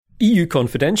EU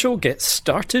Confidential gets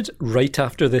started right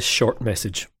after this short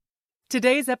message.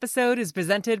 Today's episode is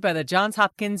presented by the Johns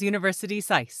Hopkins University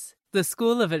SAIS, the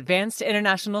School of Advanced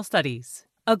International Studies,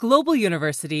 a global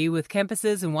university with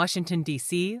campuses in Washington,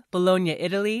 D.C., Bologna,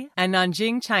 Italy, and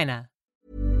Nanjing, China.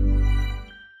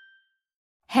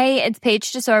 Hey, it's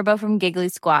Paige DeSorbo from Giggly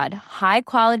Squad. High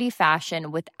quality fashion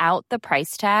without the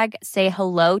price tag. Say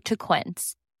hello to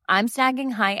Quince. I'm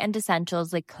snagging high-end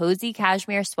essentials like cozy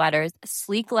cashmere sweaters,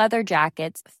 sleek leather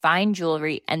jackets, fine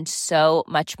jewelry, and so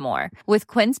much more. With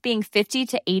Quince being 50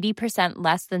 to 80%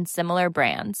 less than similar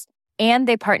brands. And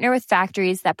they partner with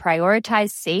factories that prioritize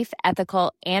safe,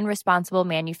 ethical, and responsible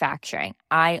manufacturing.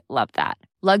 I love that.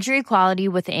 Luxury quality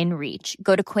within reach.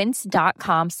 Go to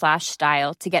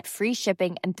quince.com/style to get free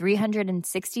shipping and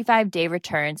 365-day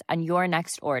returns on your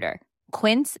next order.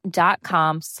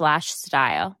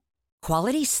 Quince.com/style.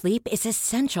 Quality sleep is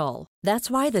essential.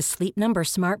 That's why the Sleep Number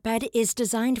Smart Bed is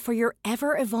designed for your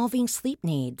ever-evolving sleep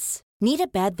needs. Need a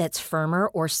bed that's firmer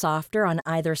or softer on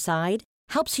either side?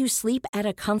 Helps you sleep at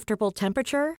a comfortable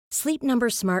temperature? Sleep Number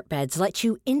Smart Beds let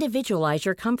you individualize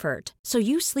your comfort, so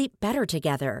you sleep better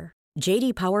together.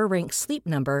 J.D. Power ranks Sleep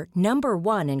Number number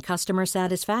 1 in customer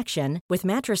satisfaction with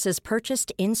mattresses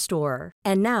purchased in-store.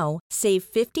 And now, save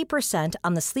 50%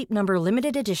 on the Sleep Number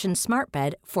Limited Edition Smart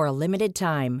Bed for a limited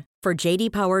time. For J.D.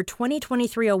 Power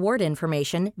 2023 award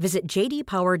information, visit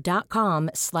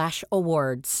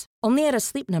jdpower.com/awards. Only at a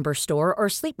Sleep Number store or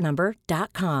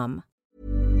sleepnumber.com.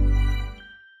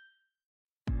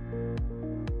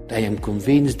 I am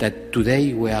convinced that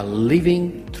today we are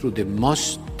living through the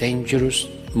most dangerous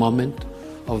moment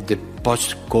of the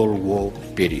post-Cold War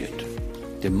period.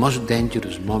 The most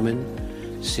dangerous moment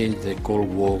since the Cold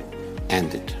War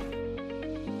ended.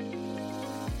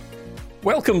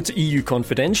 Welcome to EU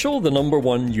Confidential, the number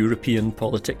one European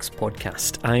politics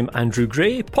podcast. I'm Andrew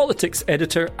Gray, politics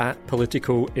editor at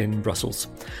Politico in Brussels.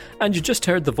 And you just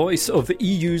heard the voice of the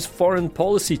EU's foreign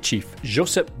policy chief,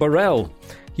 Josep Borrell.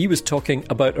 He was talking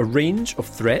about a range of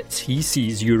threats he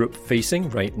sees Europe facing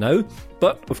right now,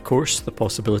 but of course the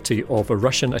possibility of a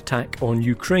Russian attack on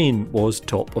Ukraine was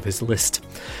top of his list.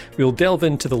 We'll delve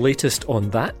into the latest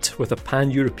on that with a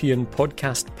pan-European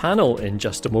podcast panel in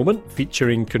just a moment,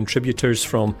 featuring contributors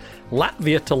from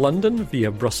Latvia to London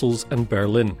via Brussels and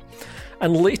Berlin.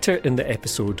 And later in the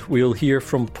episode, we'll hear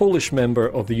from Polish member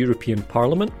of the European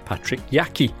Parliament, Patryk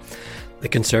Jaki. The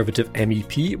Conservative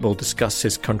MEP will discuss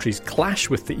his country's clash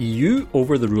with the EU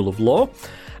over the rule of law,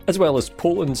 as well as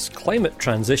Poland's climate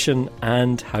transition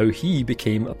and how he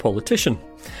became a politician.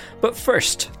 But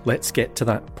first, let's get to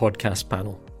that podcast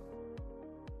panel.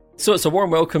 So it's a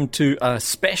warm welcome to a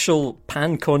special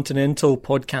pan-continental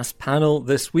podcast panel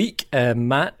this week.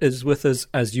 Matt is with us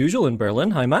as usual in Berlin.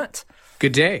 Hi, Matt.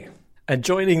 Good day. And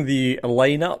joining the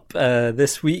lineup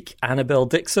this week, Annabelle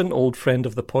Dixon, old friend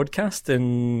of the podcast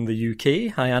in the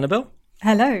UK. Hi, Annabelle.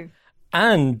 Hello.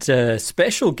 And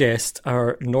special guest,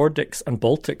 our Nordics and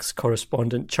Baltics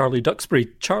correspondent, Charlie Duxbury.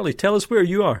 Charlie, tell us where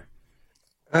you are.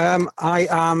 I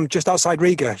am just outside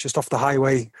Riga, just off the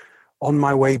highway, on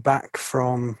my way back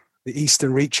from the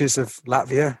eastern reaches of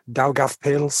Latvia,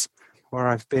 Daugavpils, where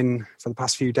I've been for the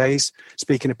past few days,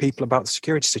 speaking to people about the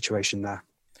security situation there.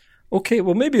 Okay,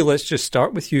 well, maybe let's just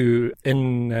start with you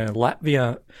in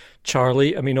Latvia,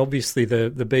 Charlie. I mean, obviously the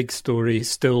big story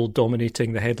still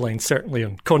dominating the headlines, certainly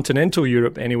on continental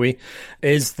Europe anyway,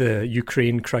 is the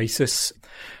Ukraine crisis.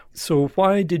 So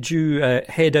why did you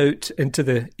head out into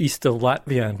the east of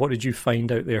Latvia, and what did you find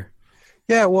out there?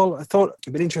 Yeah, well, I thought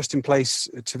it'd be an interesting place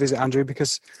to visit, Andrew,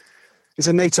 because it's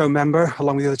a NATO member,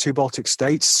 along with the other two Baltic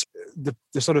states. The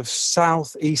sort of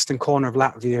southeastern corner of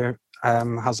Latvia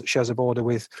shares a border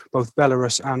with both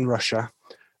Belarus and Russia.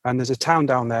 And there's a town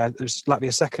down there, there's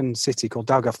Latvia's second city called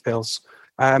Daugavpils.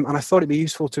 And I thought it'd be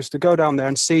useful to us to go down there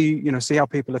and see how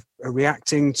people are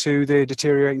reacting to the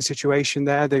deteriorating situation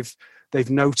there. They've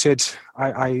noted,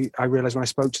 I realized when I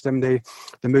spoke to them, the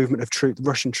movement of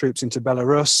Russian troops into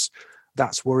Belarus.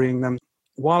 That's worrying them.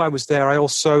 While I was there, I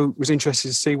also was interested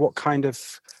to see what kind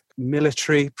of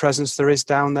military presence there is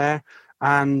down there.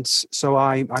 And so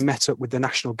I met up with the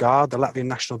National Guard, the Latvian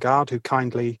National Guard, who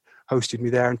kindly hosted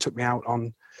me there and took me out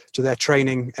to their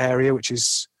training area, which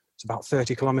is about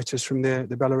 30 kilometers from the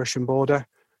Belarusian border.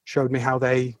 Showed me how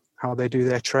they do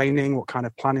their training, what kind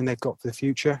of planning they've got for the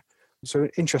future. So an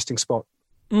interesting spot.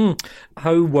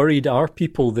 How worried are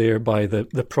people there by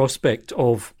the prospect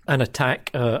of an attack,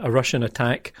 a Russian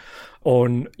attack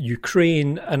on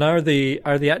Ukraine? And are they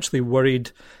actually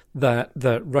worried that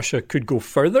Russia could go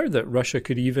further, that Russia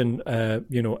could even,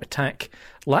 attack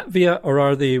Latvia, or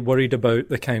are they worried about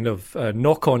the kind of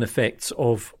knock-on effects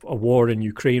of a war in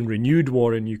Ukraine, renewed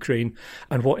war in Ukraine,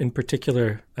 and what in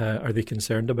particular are they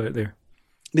concerned about there?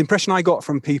 The impression I got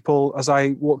from people as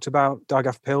I walked about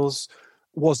Daugavpils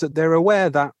was that they're aware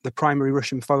that the primary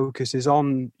Russian focus is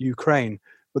on Ukraine,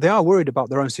 but they are worried about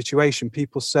their own situation.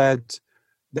 People said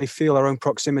they feel our own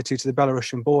proximity to the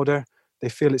Belarusian border. They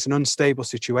feel it's an unstable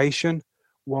situation.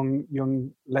 One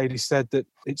young lady said that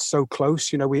it's so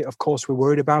close. We're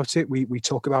worried about it. We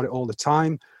talk about it all the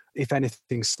time. If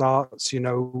anything starts,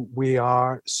 we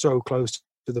are so close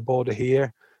to the border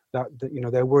here that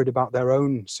they're worried about their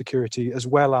own security as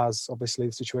well as obviously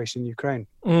the situation in Ukraine.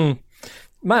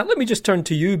 Matt, let me just turn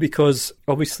to you, because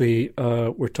obviously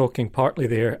we're talking partly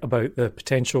there about the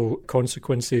potential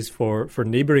consequences for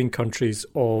neighbouring countries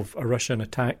of a Russian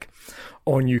attack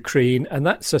on Ukraine. And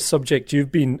that's a subject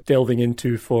you've been delving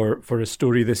into for a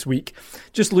story this week,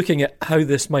 just looking at how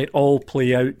this might all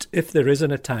play out if there is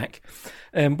an attack.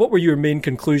 What were your main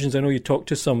conclusions? I know you talked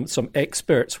to some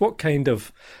experts. What kind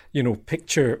of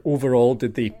picture overall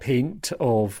did they paint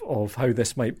of how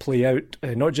this might play out,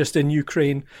 not just in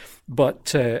Ukraine,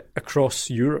 but across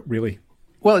Europe, really?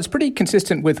 Well, it's pretty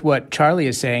consistent with what Charlie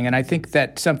is saying, and I think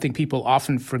that something people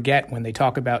often forget when they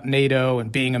talk about NATO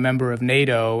and being a member of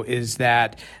NATO is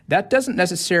that doesn't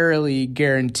necessarily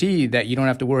guarantee that you don't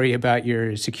have to worry about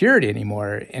your security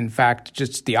anymore. In fact,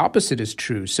 just the opposite is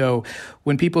true. So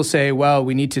when people say, well,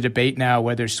 we need to debate now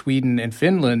whether Sweden and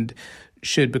Finland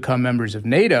should become members of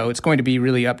NATO, it's going to be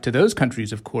really up to those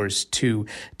countries, of course, to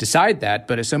decide that.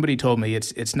 But as somebody told me,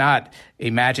 it's not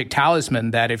a magic talisman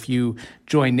that if you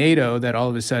join NATO, that all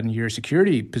of a sudden your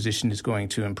security position is going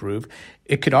to improve.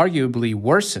 It could arguably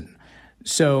worsen.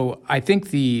 So I think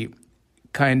the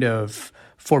kind of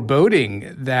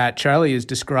foreboding that Charlie is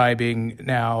describing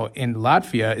now in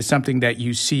Latvia is something that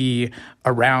you see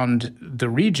around the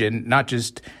region, not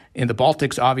just in the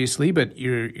Baltics, obviously, but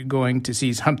you're going to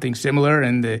see something similar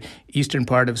in the eastern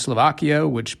part of Slovakia,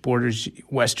 which borders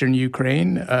western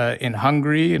Ukraine, in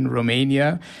Hungary and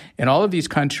Romania, and all of these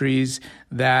countries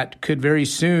that could very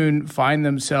soon find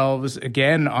themselves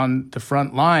again on the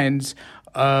front lines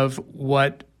of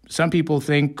what some people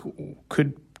think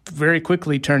could very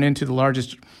quickly turn into the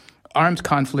largest arms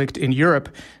conflict in Europe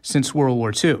since World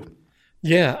War II.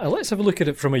 Yeah, let's have a look at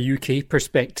it from a UK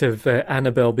perspective,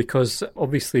 Annabelle, because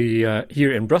obviously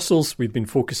here in Brussels, we've been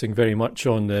focusing very much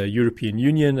on the European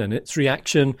Union and its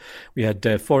reaction. We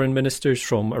had foreign ministers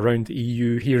from around the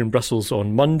EU here in Brussels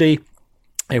on Monday,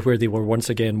 where they were once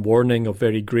again warning of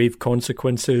very grave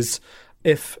consequences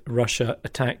if Russia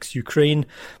attacks Ukraine.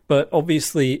 But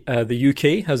obviously the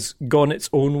UK has gone its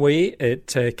own way.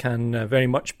 It can very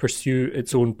much pursue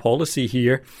its own policy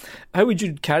here. How would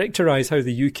you characterise how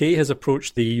the UK has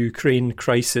approached the Ukraine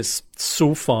crisis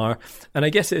so far? And I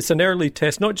guess it's an early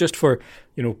test, not just for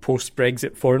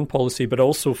post-Brexit foreign policy, but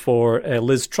also for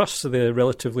Liz Truss, the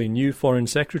relatively new Foreign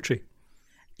Secretary.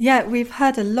 Yeah, we've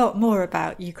heard a lot more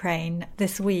about Ukraine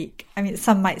this week. I mean,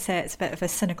 some might say it's a bit of a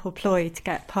cynical ploy to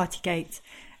get Partygate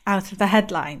out of the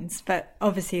headlines, but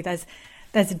obviously there's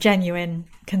a genuine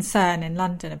concern in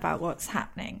London about what's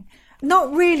happening.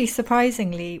 Not really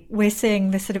surprisingly, we're seeing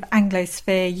this sort of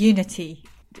Anglosphere unity.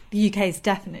 The UK is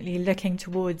definitely looking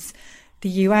towards the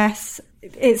US.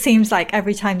 It seems like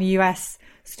every time the US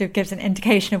sort of gives an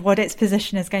indication of what its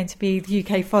position is going to be, the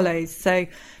UK follows. So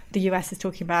the US is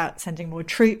talking about sending more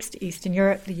troops to Eastern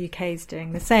Europe. The UK is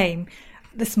doing the same.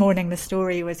 This morning, the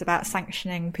story was about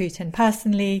sanctioning Putin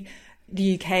personally.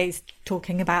 The UK is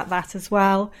talking about that as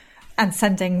well and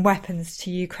sending weapons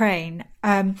to Ukraine.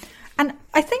 And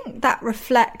I think that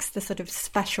reflects the sort of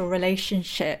special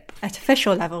relationship at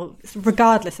official level,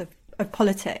 regardless of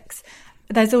politics.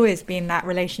 There's always been that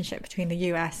relationship between the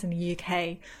US and the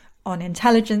UK on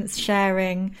intelligence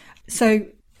sharing. So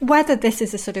whether this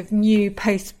is a sort of new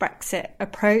post-Brexit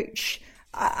approach,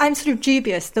 I'm sort of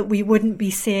dubious that we wouldn't be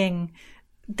seeing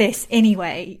this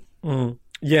anyway.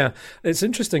 Yeah, it's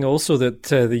interesting also that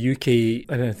the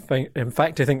UK, and in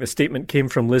fact, I think the statement came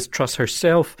from Liz Truss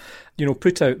herself,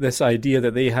 put out this idea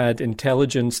that they had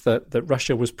intelligence that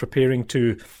Russia was preparing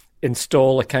to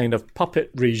install a kind of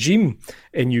puppet regime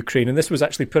in Ukraine. And this was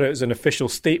actually put out as an official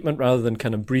statement rather than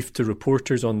kind of briefed to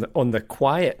reporters on the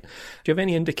quiet. Do you have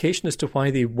any indication as to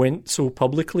why they went so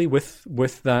publicly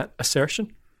with that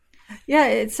assertion? Yeah,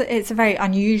 it's a very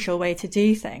unusual way to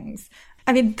do things.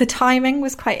 I mean, the timing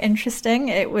was quite interesting.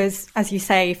 It was, as you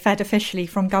say, fed officially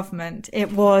from government.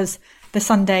 It was the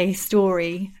Sunday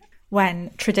story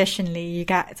when traditionally you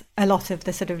get a lot of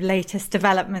the sort of latest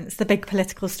developments, the big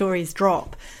political stories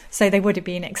drop. So they would have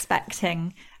been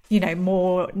expecting,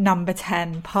 more number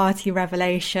 10 party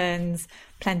revelations,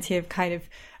 plenty of kind of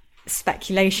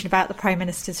speculation about the Prime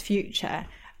Minister's future.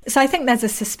 So I think there's a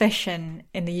suspicion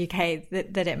in the UK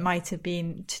that it might have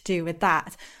been to do with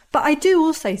that. But I do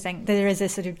also think that there is a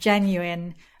sort of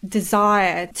genuine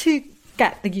desire to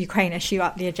get the Ukraine issue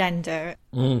up the agenda.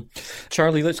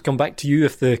 Charlie, let's come back to you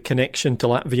if the connection to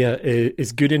Latvia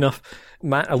is good enough.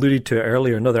 Matt alluded to it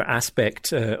earlier. Another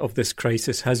aspect of this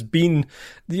crisis has been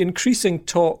the increasing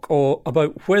talk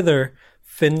about whether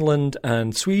Finland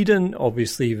and Sweden,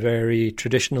 obviously very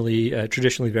traditionally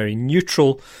very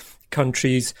neutral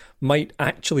countries, might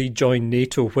actually join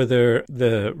NATO, whether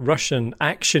the Russian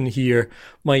action here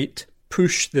might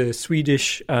push the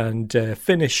Swedish and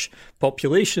Finnish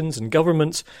populations and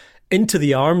governments into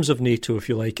the arms of NATO, if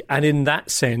you like. And in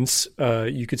that sense,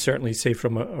 you could certainly say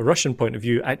from a Russian point of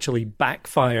view, actually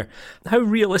backfire. How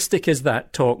realistic is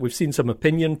that talk? We've seen some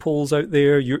opinion polls out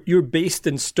there. You're based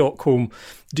in Stockholm.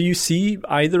 Do you see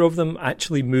either of them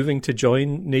actually moving to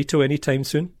join NATO anytime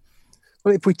soon?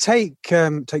 Well, if we take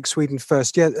Sweden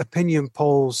first, opinion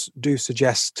polls do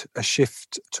suggest a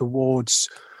shift towards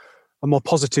a more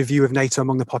positive view of NATO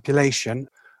among the population.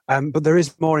 But there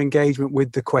is more engagement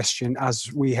with the question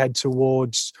as we head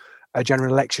towards a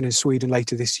general election in Sweden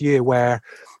later this year, where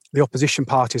the opposition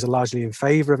parties are largely in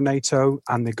favour of NATO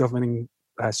and the governing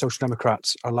Social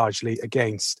Democrats are largely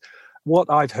against.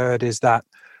 What I've heard is that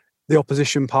the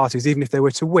opposition parties, even if they were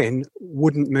to win,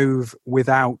 wouldn't move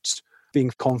without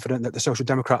being confident that the Social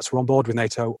Democrats were on board with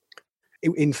NATO.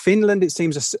 In Finland, it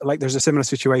seems like there's a similar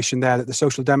situation there, that the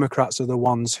Social Democrats are the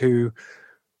ones who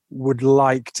would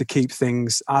like to keep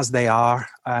things as they are.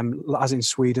 As in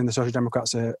Sweden, the Social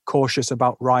Democrats are cautious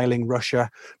about riling Russia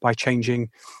by changing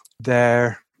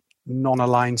their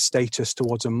non-aligned status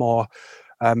towards a more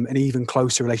an even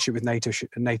closer relationship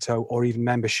with NATO or even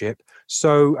membership.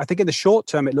 So I think in the short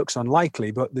term, it looks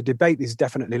unlikely, but the debate is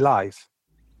definitely live.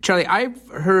 Charlie, I've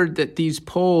heard that these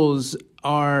polls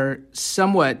are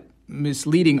somewhat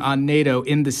misleading on NATO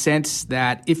in the sense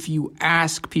that if you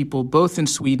ask people both in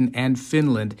Sweden and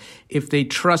Finland if they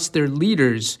trust their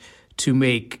leaders to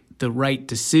make the right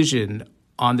decision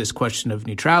on this question of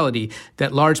neutrality,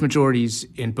 that large majorities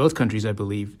in both countries, I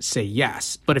believe, say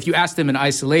yes. But if you ask them in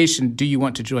isolation, do you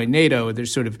want to join NATO?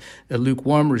 There's sort of a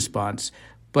lukewarm response.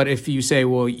 But if you say,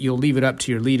 well, you'll leave it up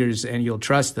to your leaders and you'll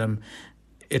trust them,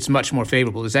 it's much more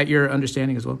favorable. Is that your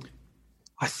understanding as well?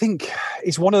 I think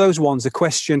it's one of those ones, the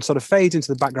question sort of fades into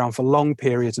the background for long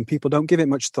periods and people don't give it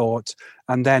much thought.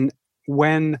 And then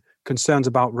when concerns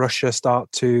about Russia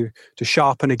start to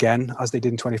sharpen again, as they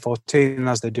did in 2014 and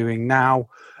as they're doing now,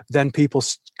 then people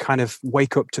kind of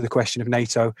wake up to the question of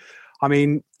NATO. I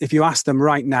mean, if you ask them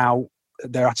right now,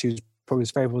 their attitude is probably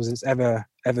as favorable as it's ever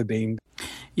been.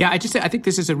 Yeah, I think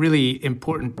this is a really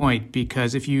important point,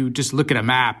 because if you just look at a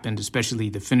map, and especially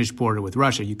the Finnish border with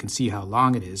Russia, you can see how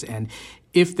long it is. And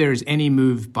if there's any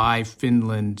move by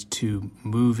Finland to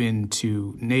move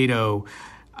into NATO,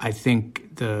 I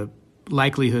think the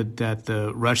likelihood that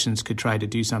the Russians could try to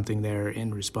do something there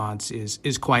in response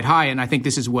is quite high. And I think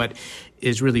this is what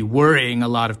is really worrying a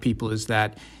lot of people, is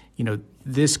that,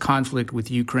 this conflict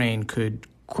with Ukraine could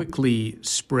quickly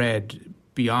spread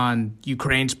beyond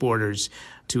Ukraine's borders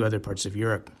to other parts of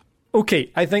Europe. Okay,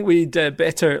 I think we'd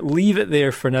better leave it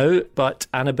there for now, but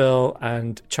Annabelle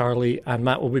and Charlie and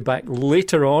Matt will be back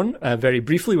later on, very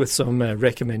briefly, with some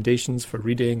recommendations for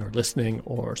reading or listening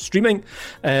or streaming.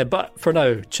 But for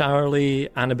now, Charlie,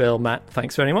 Annabelle, Matt,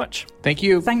 thanks very much. Thank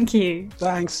you. Thank you.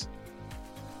 Thanks.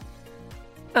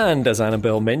 And as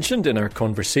Annabelle mentioned in our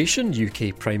conversation,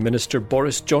 UK Prime Minister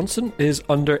Boris Johnson is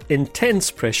under intense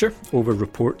pressure over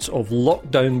reports of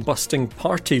lockdown-busting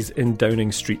parties in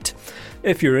Downing Street.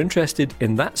 If you're interested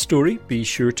in that story, be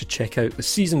sure to check out the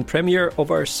season premiere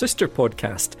of our sister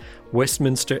podcast,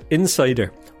 Westminster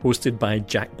Insider, hosted by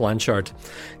Jack Blanchard.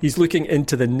 He's looking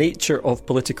into the nature of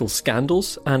political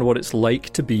scandals and what it's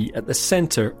like to be at the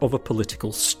centre of a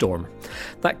political storm.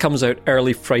 That comes out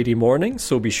early Friday morning,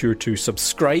 so be sure to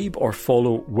subscribe or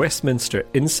follow Westminster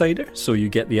Insider so you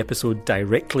get the episode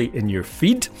directly in your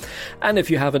feed. And if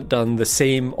you haven't done the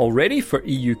same already for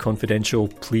EU Confidential,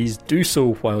 please do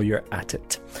so while you're at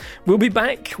it. We'll be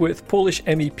back with Polish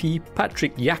MEP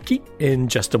Patryk Jaki in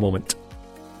just a moment.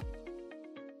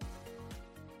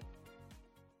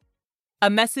 A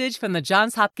message from the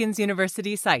Johns Hopkins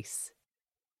University SAIS.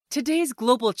 Today's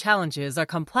global challenges are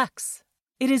complex.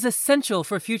 It is essential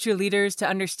for future leaders to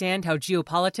understand how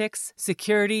geopolitics,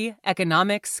 security,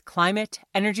 economics, climate,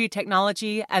 energy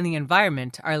technology, and the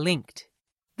environment are linked.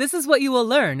 This is what you will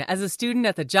learn as a student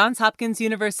at the Johns Hopkins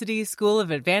University School of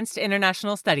Advanced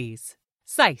International Studies,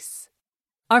 SAIS.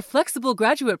 Our flexible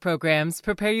graduate programs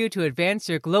prepare you to advance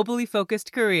your globally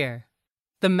focused career.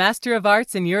 The Master of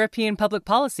Arts in European Public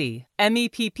Policy,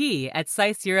 MEPP, at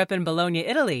SAIS Europe in Bologna,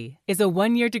 Italy, is a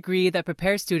one-year degree that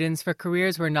prepares students for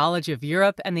careers where knowledge of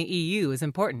Europe and the EU is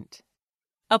important.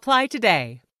 Apply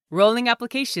today. Rolling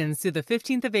applications through the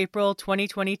 15th of April,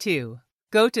 2022.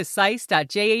 Go to sais.jhu.edu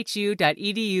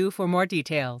for more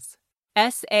details.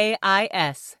 sais.jhu.edu.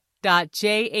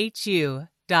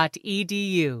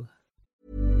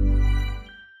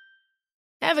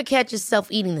 Ever catch yourself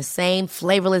eating the same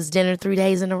flavorless dinner 3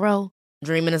 days in a row?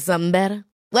 Dreaming of something better?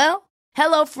 Well,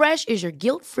 HelloFresh is your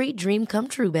guilt-free dream come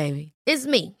true, baby. It's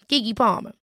me, Keke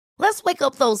Palmer. Let's wake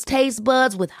up those taste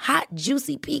buds with hot,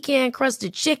 juicy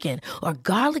pecan-crusted chicken or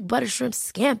garlic butter shrimp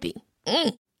scampi.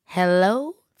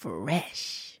 Hello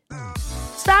Fresh.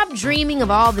 Stop dreaming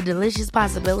of all the delicious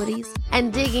possibilities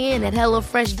and dig in at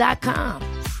HelloFresh.com.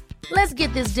 Let's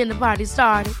get this dinner party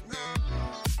started.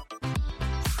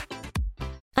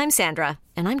 I'm Sandra,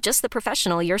 and I'm just the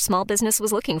professional your small business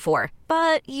was looking for.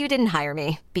 But you didn't hire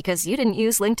me because you didn't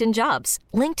use LinkedIn Jobs.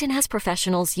 LinkedIn has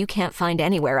professionals you can't find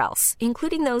anywhere else,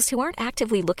 including those who aren't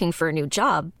actively looking for a new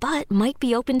job, but might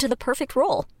be open to the perfect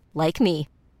role, like me.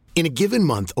 In a given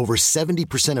month, over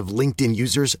 70% of LinkedIn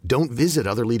users don't visit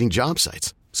other leading job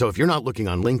sites. So if you're not looking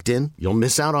on LinkedIn, you'll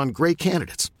miss out on great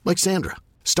candidates like Sandra.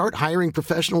 Start hiring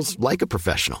professionals like a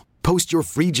professional. Post your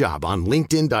free job on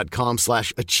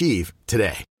linkedin.com/achieve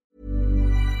today.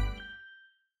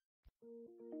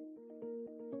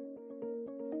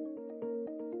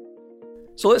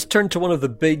 So let's turn to one of the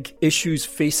big issues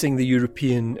facing the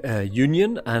European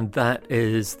Union, and that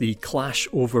is the clash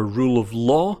over rule of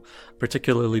law,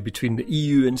 particularly between the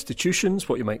EU institutions,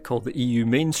 what you might call the EU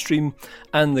mainstream,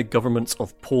 and the governments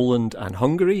of Poland and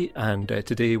Hungary. And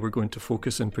today we're going to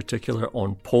focus in particular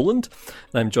on Poland.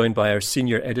 And I'm joined by our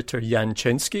senior editor, Jan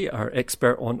Czensky, our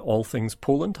expert on all things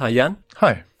Poland. Hi, Jan.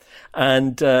 Hi.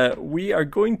 And we are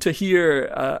going to hear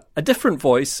a different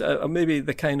voice, maybe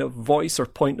the kind of voice or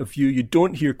point of view you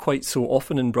don't hear quite so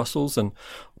often in Brussels. And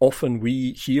often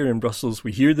we here in Brussels,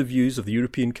 we hear the views of the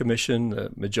European Commission,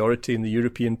 the majority in the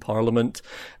European Parliament.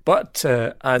 But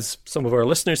as some of our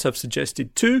listeners have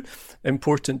suggested too,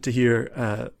 important to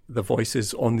hear the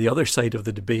voices on the other side of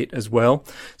the debate as well.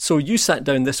 So you sat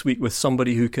down this week with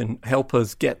somebody who can help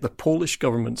us get the Polish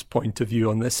government's point of view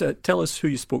on this. Tell us who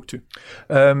you spoke to.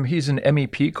 He's an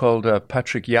MEP called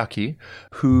Patrick Jaki,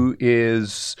 who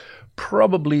is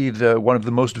probably one of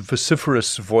the most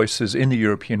vociferous voices in the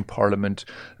European Parliament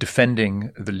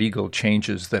defending the legal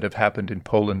changes that have happened in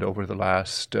Poland over the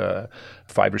last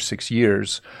 5 or 6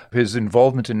 years. His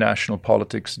involvement in national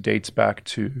politics dates back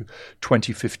to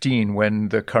 2015 when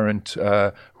the current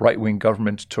right-wing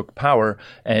government took power,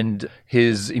 and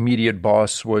his immediate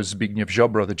boss was Zbigniew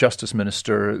Ziobro, the justice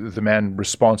minister, the man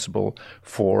responsible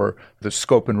for the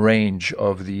scope and range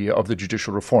of the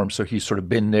judicial reform. So he's sort of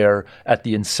been there at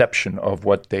the inception of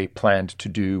what they planned to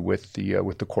do with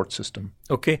the court system.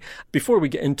 Okay, before we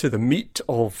get into the meat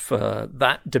of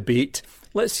that debate,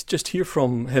 let's just hear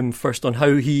from him first on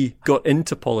how he got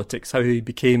into politics, how he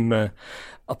became a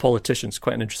politician. It's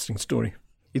quite an interesting story.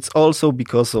 It's also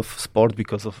because of sport,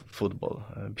 because of football.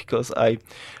 Because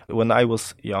when I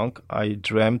was young, I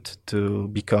dreamt to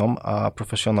become a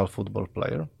professional football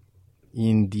player.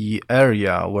 In the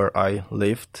area where I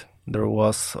lived, there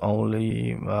was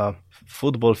only a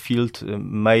football field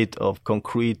made of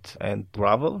concrete and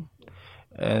gravel.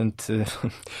 And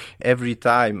every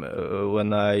time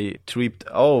when I tripped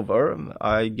over,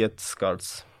 I get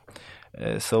scars.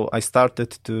 So I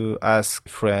started to ask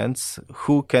friends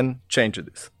who can change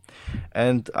this.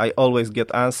 And I always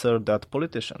get answered that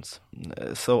politicians.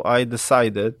 So I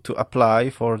decided to apply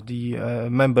for the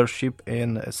membership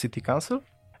in a city council.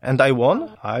 And I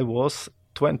won. I was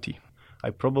 20. I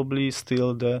probably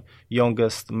still the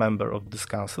youngest member of this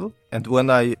council. And when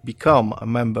I become a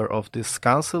member of this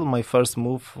council, my first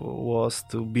move was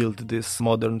to build this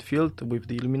modern field with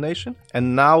the illumination.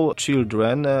 And now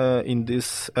children in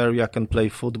this area can play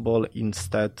football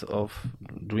instead of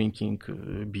drinking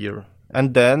beer.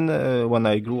 And then when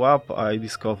I grew up, I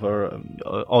discovered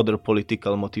other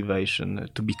political motivation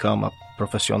to become a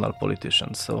professional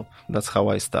politician. So that's how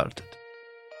I started.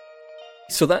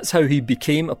 So that's how he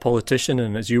became a politician,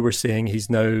 and as you were saying, he's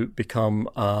now become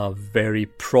a very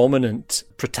prominent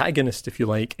protagonist, if you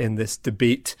like, in this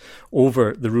debate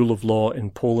over the rule of law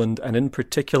in Poland, and in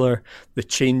particular the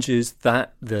changes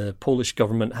that the Polish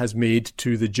government has made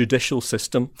to the judicial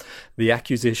system. The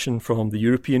accusation from the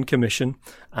European Commission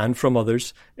and from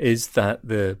others is that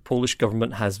the Polish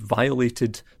government has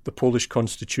violated the Polish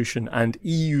constitution and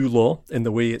EU law in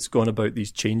the way it's gone about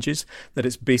these changes, that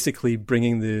it's basically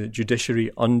bringing the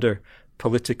judiciary under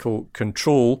political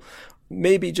control.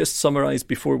 Maybe just summarise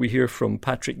before we hear from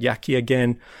Patrick Jaki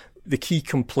again, the key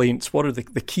complaints, what are the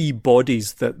key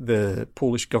bodies that the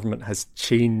Polish government has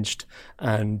changed,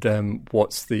 and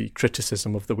what's the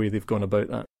criticism of the way they've gone about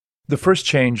that? The first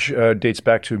change dates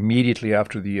back to immediately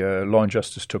after the Law and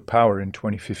Justice took power in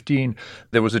 2015.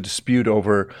 There was a dispute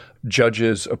over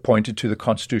judges appointed to the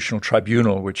Constitutional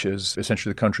Tribunal, which is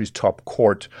essentially the country's top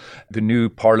court. The new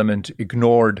parliament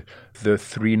ignored the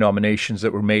 3 nominations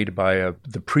that were made by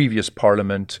the previous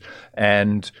parliament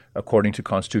and, according to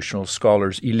constitutional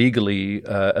scholars, illegally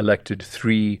elected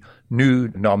 3 new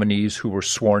nominees who were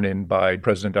sworn in by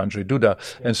President Andrzej Duda.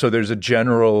 And so there's a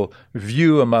general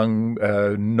view among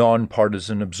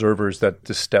non-partisan observers that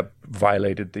this step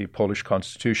violated the Polish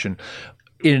constitution.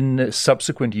 In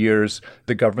subsequent years,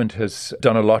 the government has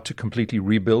done a lot to completely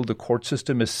rebuild the court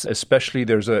system, especially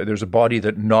there's a body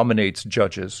that nominates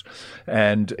judges,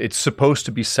 and it's supposed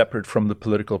to be separate from the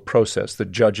political process. The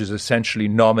judges essentially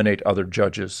nominate other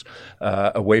judges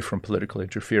away from political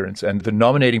interference. And the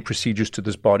nominating procedures to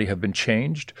this body have been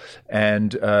changed,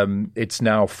 and it's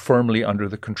now firmly under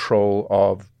the control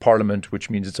of Parliament,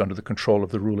 which means it's under the control of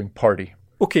the ruling party.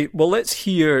 Okay, well, let's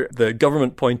hear the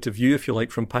government point of view, if you like,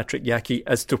 from Patrick Jaki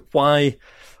as to why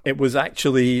it was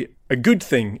actually a good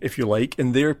thing, if you like,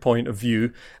 in their point of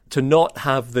view, to not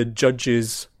have the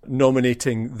judges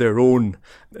nominating their own.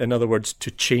 In other words,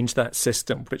 to change that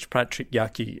system, which Patrick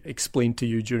Jaki explained to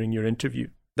you during your interview.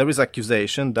 There is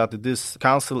accusation that this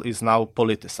council is now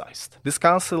politicized. This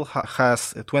council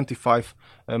has 25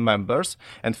 members,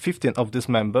 and 15 of these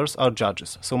members are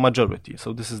judges, so majority.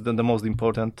 So this is the most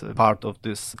important part of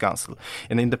this council.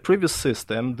 And in the previous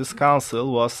system, this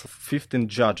council was 15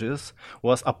 judges,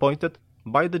 was appointed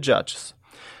by the judges.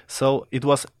 So it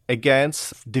was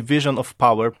against division of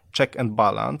power, check and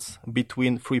balance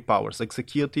between 3 powers,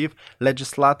 executive,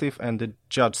 legislative, and the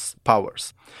judge's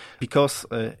powers. Because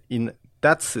in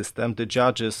that system, the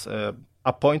judges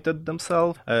appointed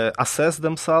themselves, assessed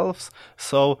themselves.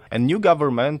 So a new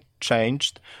government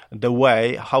changed the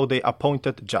way how they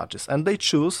appointed judges. And they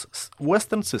choose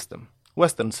Western system,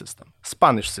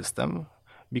 Spanish system,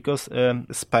 because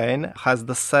Spain has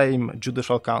the same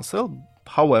judicial council.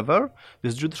 However,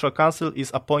 this judicial council is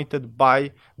appointed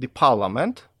by the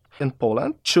parliament. In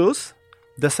Poland, choose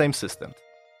the same system.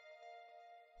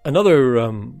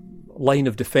 Another line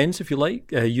of defence, if you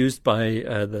like, used by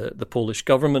the Polish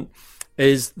government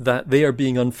is that they are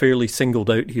being unfairly singled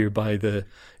out here by the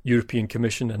European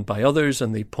Commission and by others,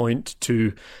 and they point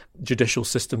to judicial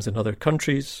systems in other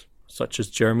countries, such as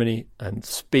Germany and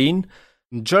Spain.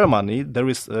 In Germany, there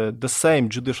is the same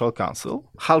judicial council.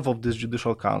 Half of this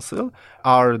judicial council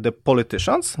are the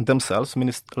politicians themselves,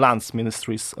 lands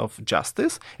ministries of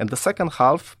justice, and the second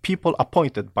half, people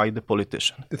appointed by the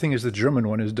politician. The thing is, the German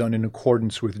one is done in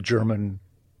accordance with German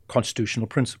constitutional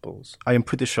principles. I am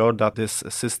pretty sure that this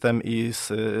system is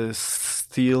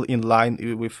still in line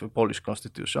with the Polish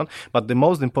constitution, but the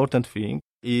most important thing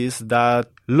is that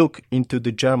look into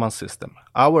the German system.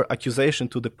 Our accusation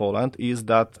to the Poland is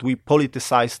that we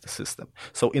politicized the system.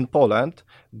 So in Poland,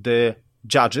 the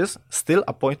judges still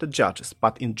appointed judges,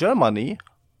 but in Germany,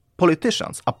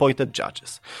 politicians appointed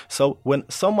judges. So when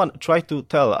someone tried to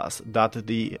tell us that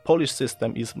the Polish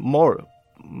system is more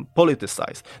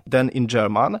politicized than in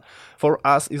German, for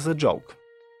us is a joke.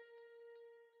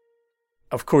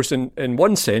 Of course, in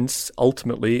one sense,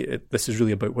 ultimately, this is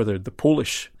really about whether the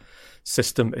Polish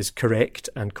system is correct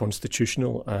and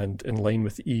constitutional and in line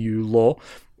with EU law.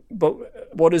 But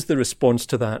what is the response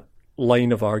to that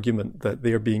line of argument that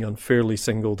they're being unfairly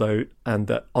singled out and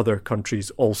that other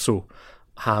countries also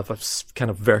have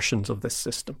kind of versions of this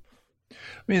system?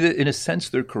 I mean, in a sense,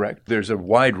 they're correct. There's a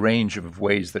wide range of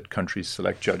ways that countries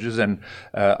select judges, and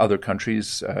other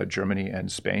countries, Germany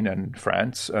and Spain and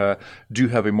France, do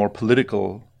have a more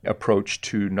political approach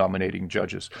to nominating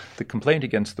judges. The complaint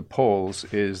against the Poles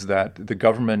is that the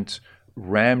government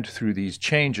rammed through these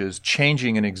changes,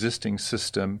 changing an existing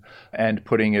system and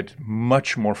putting it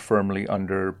much more firmly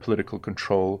under political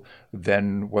control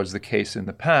than was the case in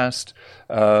the past.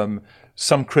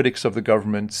 Some critics of the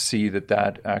government see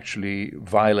that actually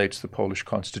violates the Polish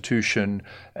constitution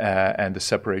and the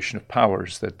separation of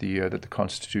powers that the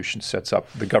constitution sets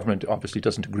up. The government obviously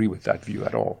doesn't agree with that view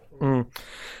at all.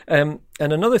 And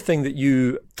another thing that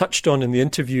you touched on in the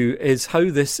interview is how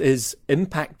this is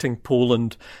impacting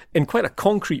Poland in quite a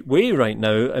concrete way right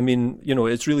now. I mean,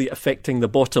 it's really affecting the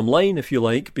bottom line, if you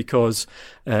like, because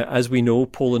as we know,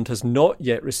 Poland has not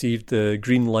yet received the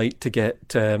green light to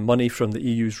get money from the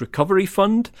EU's recovery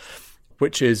fund,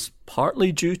 which is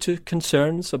partly due to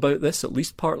concerns about this, at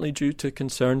least partly due to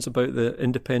concerns about the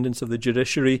independence of the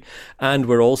judiciary. And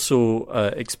we're also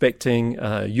expecting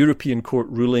a European Court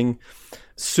ruling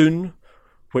soon,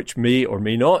 which may or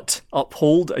may not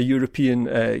uphold a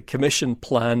European Commission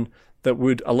plan that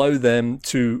would allow them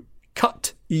to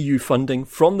cut EU funding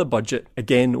from the budget,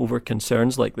 again, over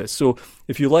concerns like this. So,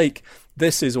 if you like,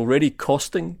 this is already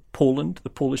costing Poland, the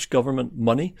Polish government,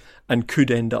 money, and could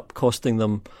end up costing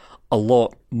them a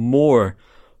lot more.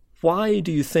 Why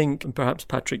do you think, and perhaps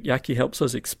Patrick Jaki helps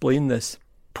us explain this,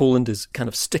 Poland is kind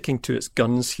of sticking to its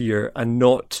guns here and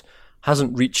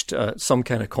hasn't reached some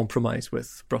kind of compromise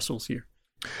with Brussels here?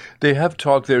 They have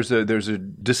talked. There's a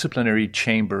disciplinary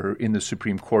chamber in the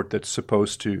Supreme Court that's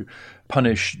supposed to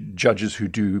punish judges who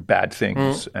do bad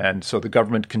things. And so the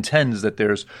government contends that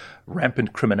there's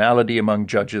rampant criminality among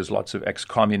judges, lots of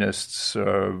ex-communists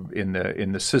in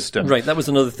the system. Right. That was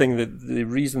another thing, that the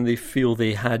reason they feel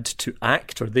they had to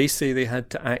act, or they say they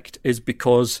had to act, is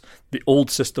because the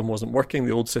old system wasn't working.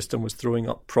 The old system was throwing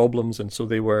up problems, and so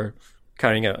they were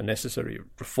carrying out a necessary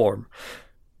reform.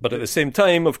 But at the same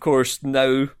time, of course,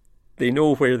 now they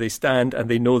know where they stand and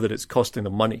they know that it's costing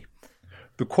them money.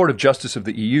 The Court of Justice of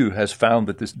the EU has found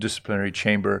that this disciplinary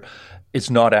chamber is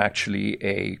not actually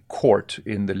a court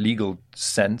in the legal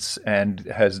sense and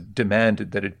has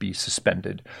demanded that it be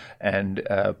suspended. And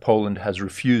Poland has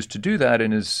refused to do that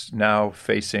and is now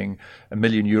facing €1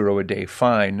 million a day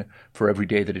fine for every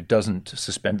day that it doesn't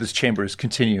suspend. This chamber is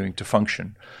continuing to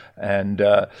function. And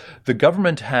the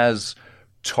government has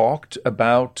talked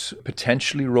about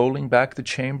potentially rolling back the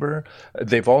chamber.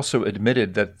 They've also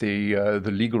admitted that the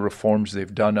legal reforms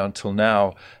they've done until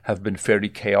now have been fairly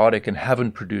chaotic and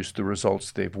haven't produced the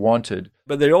results they've wanted.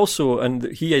 But they also,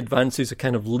 and he advances a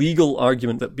kind of legal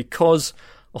argument that because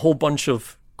a whole bunch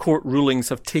of court rulings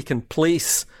have taken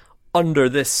place under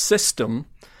this system,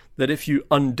 that if you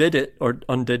undid it or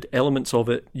undid elements of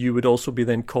it, you would also be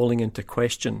then calling into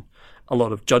question a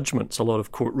lot of judgments, a lot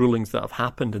of court rulings that have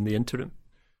happened in the interim.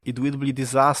 It will be a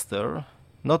disaster,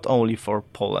 not only for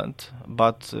Poland,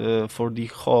 but for the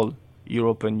whole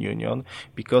European Union,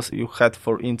 because you had,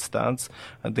 for instance,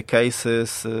 the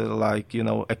cases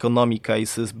economic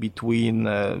cases between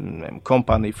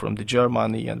company from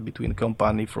Germany and between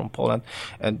company from Poland.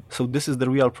 And so this is the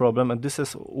real problem, and this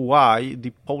is why the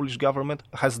Polish government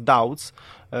has doubts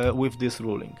with this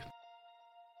ruling.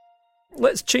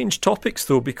 Let's change topics,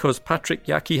 though, because Patrick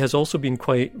Jaki has also been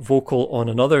quite vocal on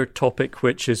another topic,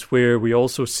 which is where we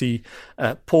also see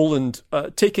Poland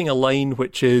taking a line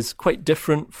which is quite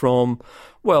different from,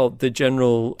 well, the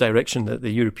general direction that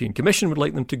the European Commission would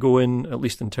like them to go in, at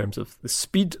least in terms of the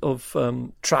speed of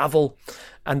travel.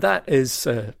 And that is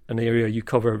an area you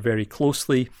cover very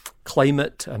closely,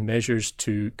 climate and measures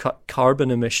to cut carbon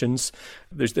emissions.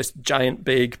 There's this giant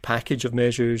big package of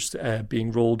measures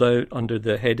being rolled out under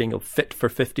the heading of Fit for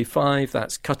 55.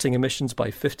 That's cutting emissions by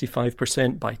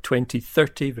 55% by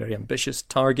 2030, very ambitious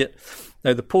target.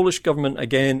 Now, the Polish government,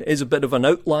 again, is a bit of an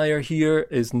outlier here,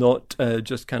 is not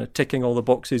just kind of ticking all the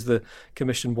boxes the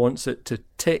Commission wants it to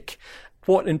tick.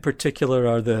 What in particular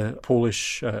are the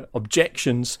Polish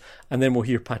objections? And then we'll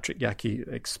hear Patrick Jaki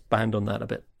expand on that a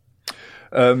bit.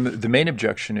 The main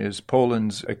objection is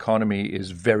Poland's economy is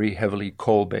very heavily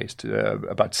coal-based.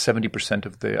 About 70%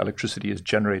 of the electricity is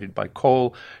generated by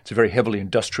coal. It's a very heavily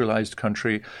industrialized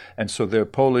country. And so the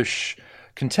Polish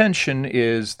contention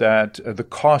is that the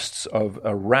costs of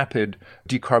a rapid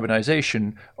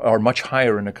decarbonization are much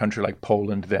higher in a country like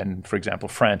Poland than, for example,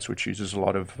 France, which uses a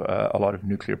lot of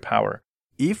nuclear power.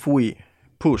 If we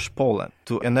push Poland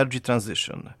to energy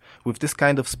transition with this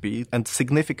kind of speed and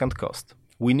significant cost,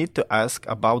 we need to ask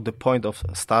about the point of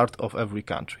start of every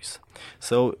country.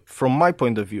 So from my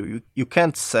point of view, you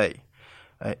can't say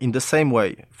in the same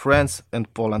way, France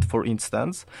and Poland, for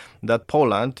instance, that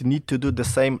Poland need to do the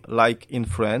same like in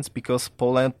France because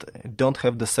Poland don't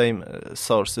have the same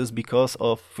sources because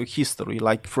of history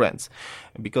like France.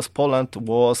 Because Poland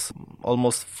was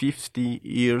almost 50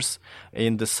 years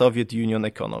in the Soviet Union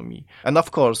economy. And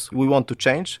of course, we want to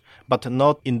change, but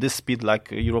not in this speed like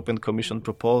European Commission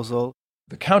proposal.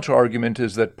 The counter-argument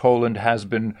is that Poland has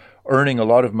been earning a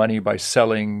lot of money by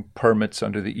selling permits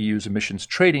under the EU's emissions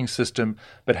trading system,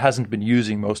 but hasn't been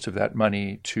using most of that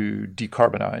money to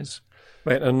decarbonize.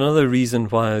 Right, another reason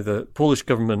why the Polish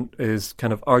government is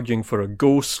kind of arguing for a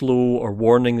go slow or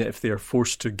warning that if they are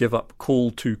forced to give up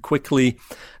coal too quickly,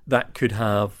 that could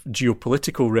have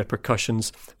geopolitical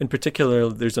repercussions. In particular,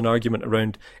 there's an argument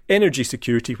around energy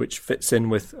security, which fits in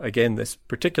with, again, this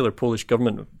particular Polish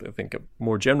government, I think a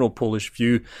more general Polish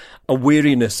view, a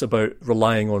wariness about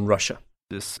relying on Russia.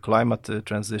 This climate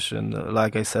transition,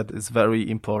 like I said, is very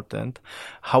important.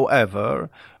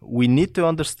 However, we need to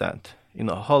understand in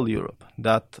whole Europe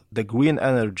that the green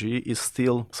energy is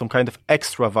still some kind of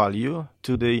extra value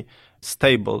to the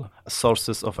stable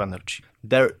sources of energy.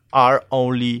 There are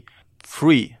only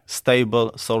 3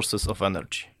 stable sources of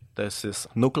energy. This is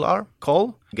nuclear,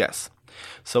 coal, gas.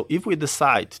 So if we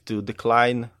decide to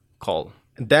decline coal,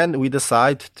 then we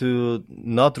decide to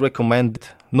not recommend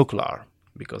nuclear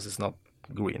because it's not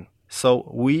green. So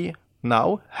we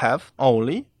now have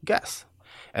only gas.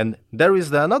 And there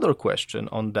is another question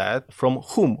on that, from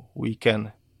whom we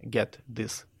can get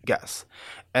this gas.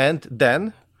 And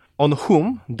then, on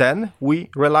whom then we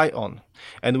rely on.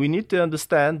 And we need to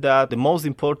understand that the most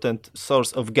important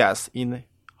source of gas in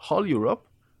whole Europe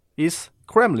is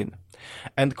Kremlin.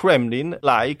 And Kremlin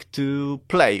like to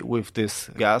play with this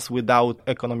gas without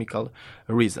economical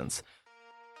reasons.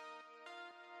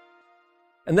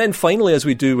 And then finally, as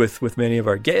we do with many of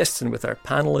our guests and with our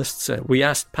panellists, we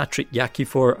asked Patrick Jaki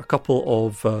for a couple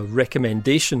of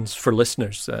recommendations for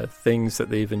listeners, things that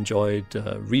they've enjoyed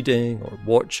reading or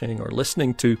watching or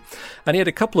listening to. And he had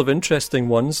a couple of interesting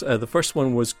ones. The first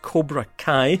one was Cobra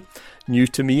Kai, new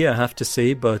to me, I have to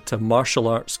say, but a martial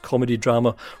arts comedy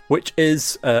drama, which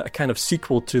is a kind of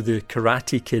sequel to the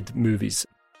Karate Kid movies.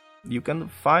 You can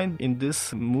find in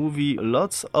this movie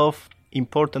lots of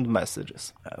important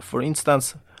messages. For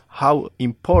instance, how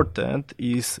important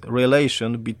is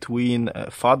relation between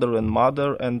father and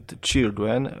mother and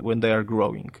children when they are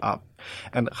growing up,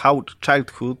 and how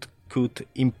childhood could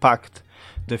impact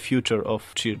the future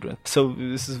of children. So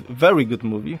this is a very good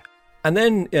movie. And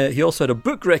then he also had a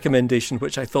book recommendation,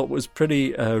 which I thought was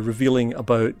pretty revealing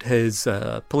about his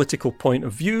political point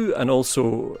of view, and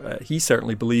also he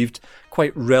certainly believed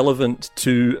quite relevant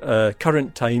to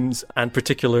current times, and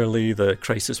particularly the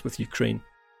crisis with Ukraine.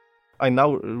 I'm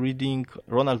now reading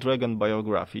Ronald Reagan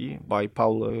biography by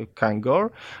Paul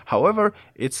Kangor. However,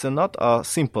 it's not a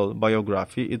simple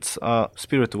biography, it's a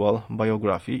spiritual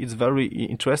biography. It's very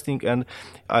interesting, and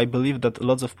I believe that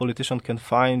lots of politicians can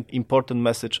find important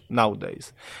message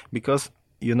nowadays. Because,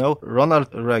 you know, Ronald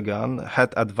Reagan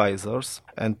had advisors,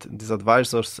 and these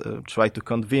advisors tried to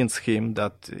convince him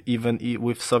that even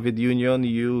with Soviet Union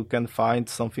you can find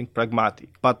something pragmatic.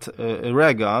 But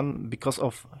Reagan, because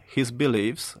of his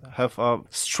beliefs, have a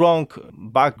strong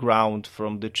background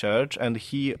from the church, and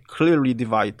he clearly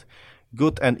divided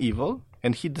good and evil,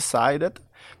 and he decided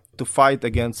to fight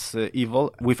against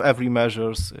evil with every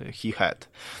measures he had.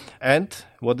 And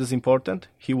what is important,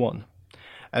 he won.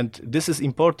 And this is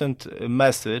important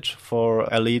message for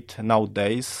elite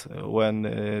nowadays when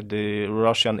the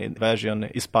Russian invasion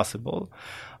is possible,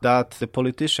 that the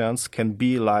politicians can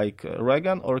be like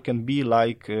Reagan or can be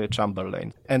like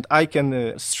Chamberlain. And I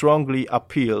can strongly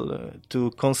appeal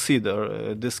to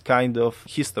consider this kind of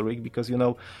history, because, you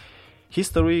know,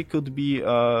 history could be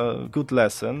a good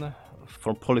lesson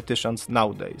for politicians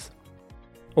nowadays.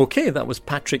 Okay, that was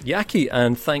Patrick Jaki,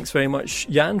 and thanks very much,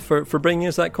 Jan, for bringing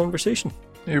us that conversation.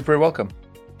 You're very welcome.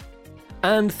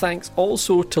 And thanks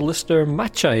also to listener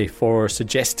Machai for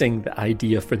suggesting the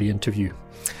idea for the interview.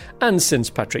 And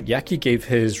since Patrick Jaki gave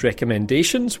his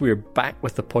recommendations, we're back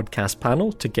with the podcast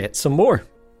panel to get some more.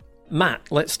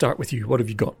 Matt, let's start with you. What have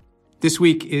you got? This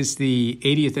week is the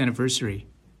 80th anniversary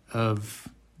of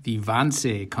the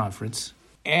Wannsee Conference.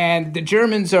 And the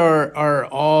Germans are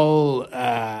all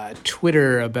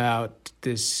Twitter about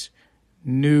this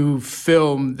new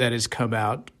film that has come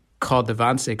out called the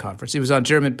Wannsee Conference. It was on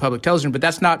German public television, but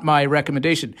that's not my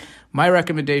recommendation. My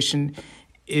recommendation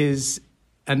is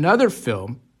another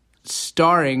film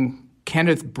starring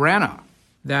Kenneth Branagh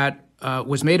that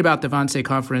was made about the Wannsee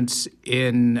Conference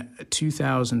in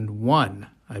 2001,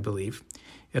 I believe.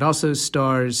 It also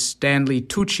stars Stanley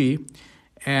Tucci,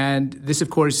 and this, of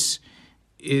course,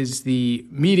 is the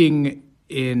meeting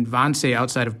in Wannsee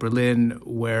outside of Berlin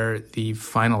where the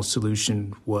final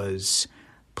solution was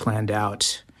planned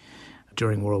out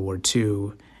during World War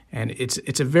II. And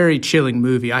it's a very chilling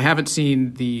movie. I haven't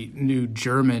seen the new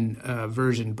German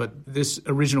version, but this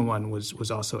original one was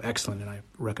also excellent, and I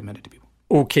recommend it to people.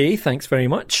 Okay, thanks very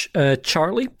much.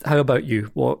 Charlie, how about you?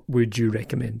 What would you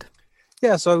recommend?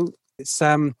 Yeah, so it's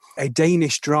a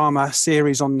Danish drama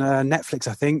series on Netflix,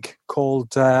 I think,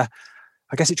 called, I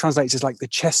guess it translates as like The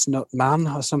Chestnut Man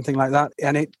or something like that.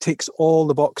 And it ticks all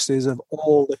the boxes of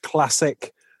all the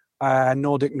classic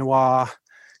Nordic noir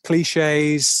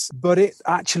cliches, but it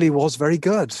actually was very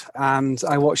good. And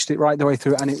I watched it right the way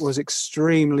through and it was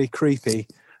extremely creepy.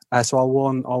 So I'll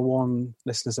warn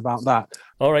listeners about that.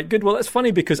 All right, good. Well, it's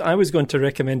funny because I was going to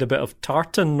recommend a bit of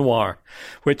tartan noir,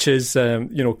 which is,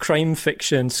 crime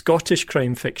fiction, Scottish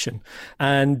crime fiction.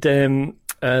 And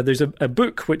there's a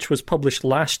book which was published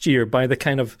last year by the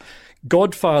kind of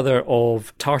godfather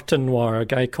of tartan noir, a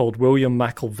guy called William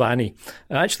McIlvanney,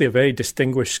 actually a very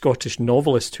distinguished Scottish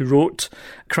novelist who wrote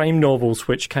crime novels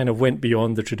which kind of went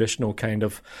beyond the traditional kind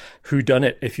of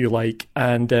whodunit, if you like.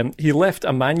 And he left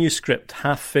a manuscript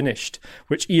half finished,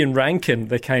 which Ian Rankin,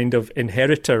 the kind of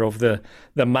inheritor of the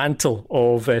mantle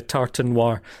of tartan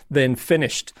noir, then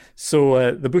finished.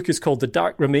 So the book is called The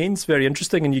Dark Remains, very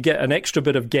interesting, and you get an extra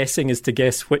bit of guessing as to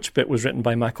guess which bit was written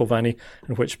by McIlvanney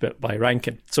and which bit by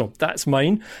Rankin. So that's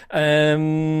mine.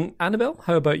 Annabelle,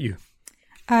 how about you?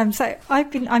 So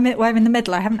I'm in the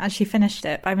middle. I haven't actually finished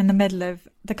it, but I'm in the middle of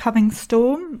The Coming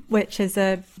Storm, which is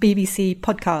a BBC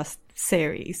podcast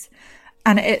series.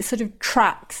 And it sort of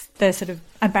tracks the sort of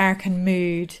American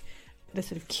mood, the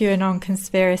sort of QAnon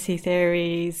conspiracy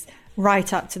theories,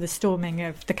 right up to the storming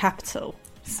of the Capitol.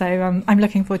 So I'm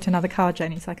looking forward to another car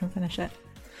journey so I can finish it.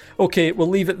 Okay, we'll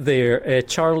leave it there.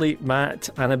 Charlie, Matt,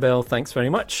 Annabelle, thanks very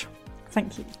much.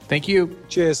 Thank you. Thank you.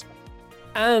 Cheers.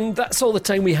 And that's all the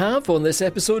time we have on this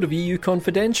episode of EU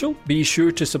Confidential. Be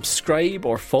sure to subscribe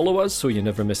or follow us so you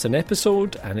never miss an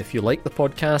episode. And if you like the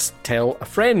podcast, tell a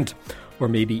friend, or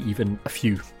maybe even a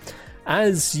few.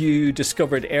 As you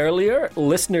discovered earlier,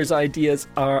 listeners' ideas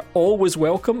are always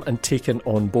welcome and taken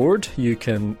on board. You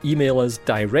can email us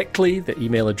directly. The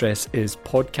email address is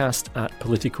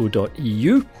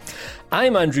podcast@politico.eu.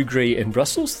 I'm Andrew Gray in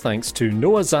Brussels, thanks to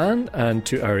Noah Zahn and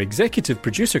to our executive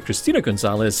producer, Christina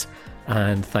Gonzalez,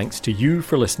 and thanks to you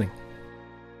for listening.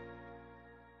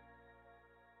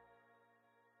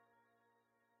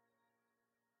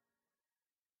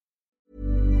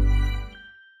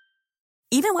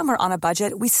 Even when we're on a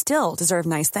budget, we still deserve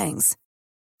nice things.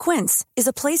 Quince is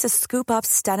a place to scoop up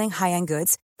stunning high-end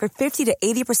goods for 50 to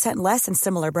 80% less than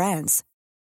similar brands.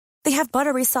 They have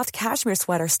buttery soft cashmere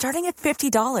sweaters starting at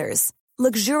 $50,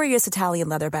 luxurious Italian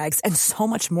leather bags, and so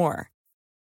much more.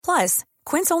 Plus,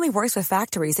 Quince only works with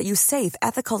factories that use safe,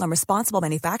 ethical, and responsible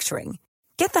manufacturing.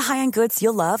 Get the high-end goods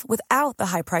you'll love without the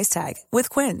high price tag with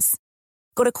Quince.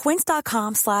 Go to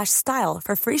quince.com/style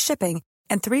for free shipping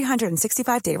and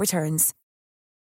 365-day returns.